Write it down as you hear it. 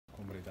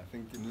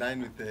think in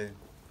line with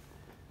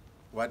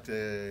what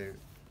the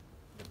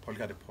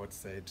Polka report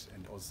said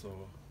and also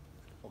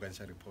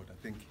organization report, I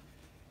think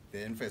the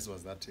emphasis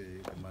was that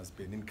there must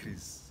be an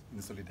increase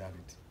in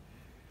solidarity.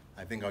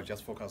 I think I'll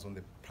just focus on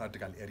the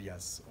practical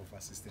areas of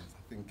assistance.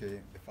 I think the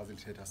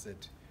facilitator said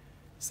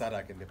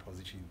SADC and the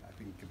position. I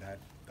think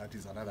that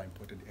is another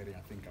important area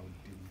I think I will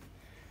deal with.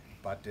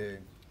 But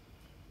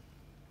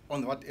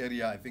on what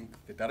area, I think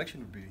the direction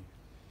would be,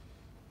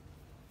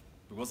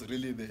 because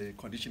really the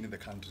condition in the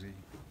country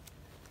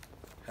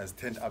has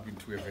turned up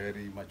into a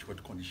very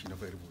matured condition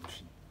of a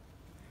revolution.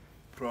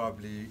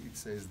 Probably it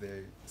says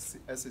the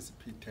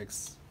SACP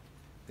takes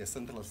the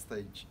central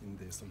stage in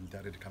the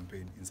solidarity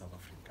campaign in South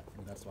Africa. I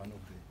think that's one of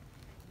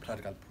the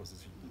practical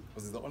processes,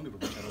 because it's the only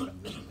revolutionary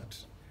organization that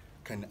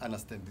can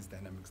understand these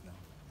dynamics now.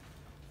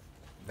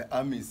 The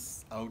army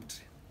is out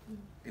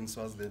in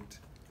Swaziland.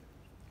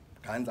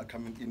 Guns are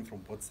coming in from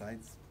both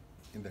sides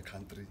in the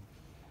country.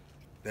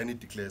 Then it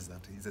declares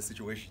that it's a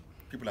situation.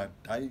 People are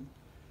dying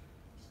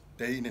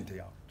day in and day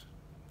out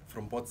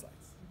from both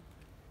sides.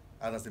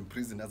 Others in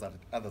prison,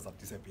 others are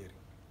disappearing.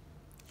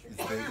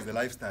 It's the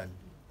lifestyle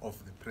of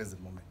the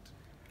present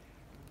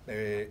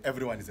moment.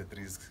 Everyone is at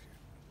risk.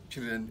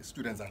 Children,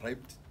 students are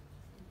raped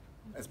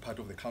as part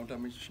of the counter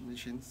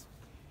missions,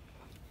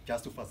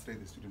 just to frustrate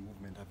the student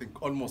movement. I think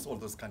almost all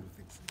those kind of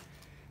things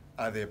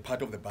are the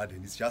part of the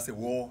burden. It's just a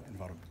war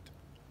environment.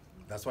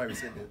 That's why we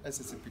say the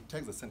SACP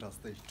takes the central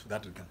stage to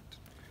that regard.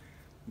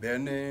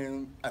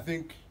 Then I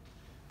think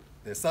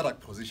the SADC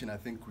position, I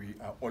think we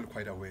are all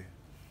quite aware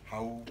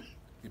how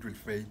it will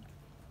fail.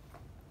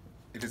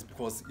 It is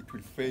because it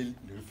will fail,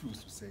 they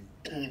refuse to say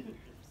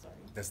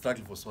the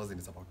struggle for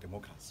Swaziland is about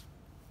democracy.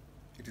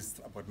 It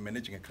is about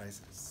managing a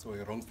crisis, so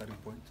a wrong starting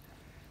point.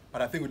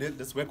 But I think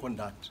let's work on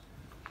that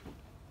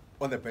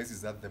on the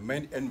basis that the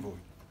main envoy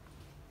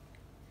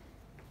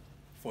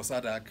for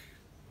SADC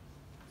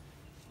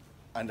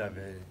under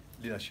the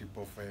leadership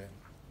of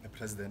the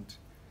President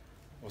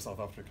of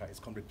South Africa is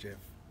Comrade Jeff,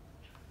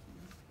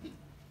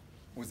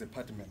 who is a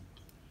party man.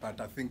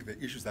 But I think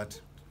the issue is that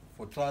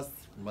for trust,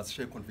 we must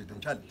share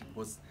confidentiality,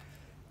 because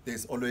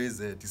there's always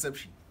a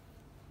deception.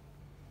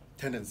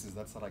 Tendencies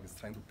that SADC is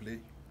trying to play.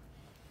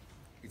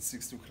 It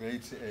seeks to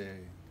create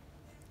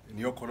a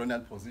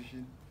neo-colonial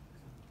position,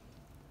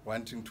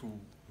 wanting to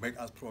make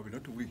us probably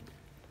not to win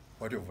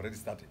what we've already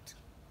started.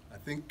 I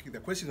think the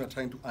question we're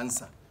trying to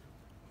answer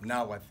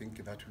now, I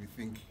think that we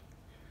think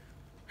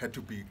had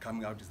to be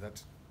coming out is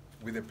that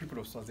will the people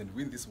of Swaziland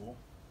win this war,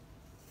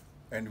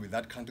 and will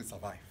that country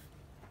survive?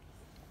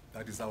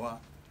 That is our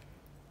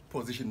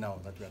position now,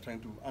 that we are trying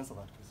to answer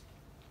that question.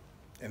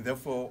 And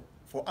therefore,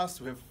 for us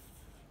to have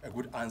a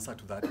good answer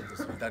to that, in the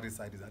solidarity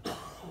side, is that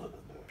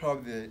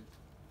probably the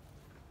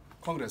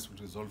Congress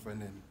would resolve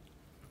an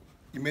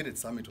immediate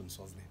summit on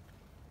Swaziland,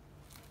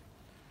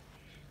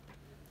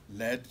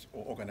 led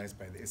or organized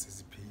by the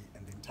SACP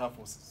and the entire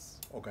forces,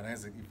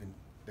 organizing even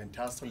the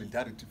entire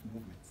solidarity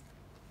movements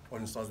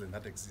on Swaziland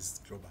that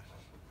exists globally,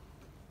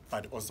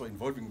 but also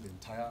involving the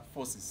entire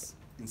forces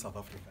in South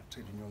Africa,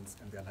 trade unions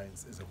and the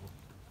alliance as a whole,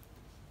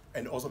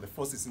 and also the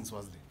forces in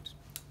Swaziland,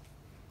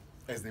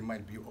 as they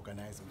might be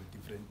organized in a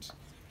different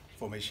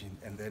formation,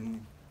 and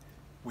then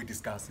we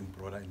discuss in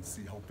broader and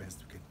see how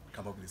best we can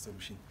come up with a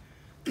solution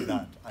to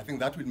that. I think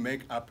that will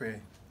make up a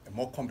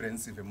more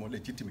comprehensive, a more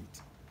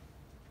legitimate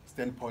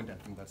standpoint, I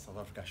think, that South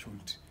Africa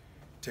should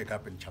take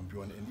up and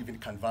champion and even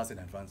canvass and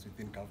advance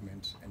within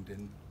government and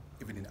then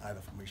even in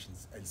other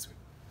formations elsewhere.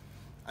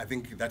 I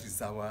think that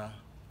is our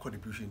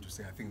contribution to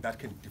say, I think that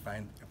can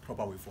define a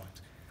proper way forward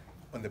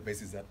on the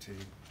basis that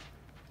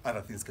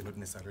other things cannot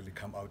necessarily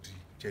come out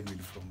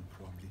genuinely from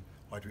probably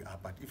what we are.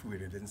 But if we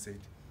then said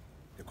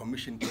the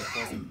Commission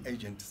proposed an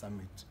agent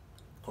summit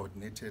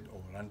coordinated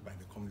or run by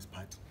the Communist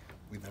Party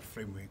with that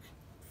framework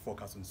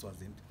focused on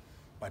Swaziland,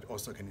 but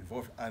also can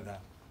involve other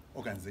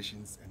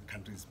organizations and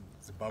countries,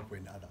 Zimbabwe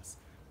and others,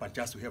 but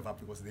just to have up,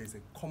 because there is a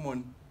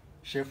common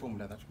share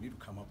formula that we need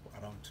to come up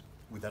around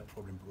with that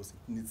problem, because it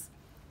needs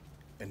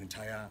an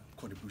entire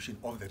contribution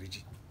of the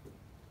region.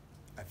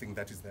 I think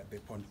that is the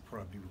point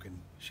probably we can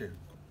share,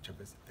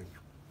 Chairperson. Thank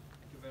you.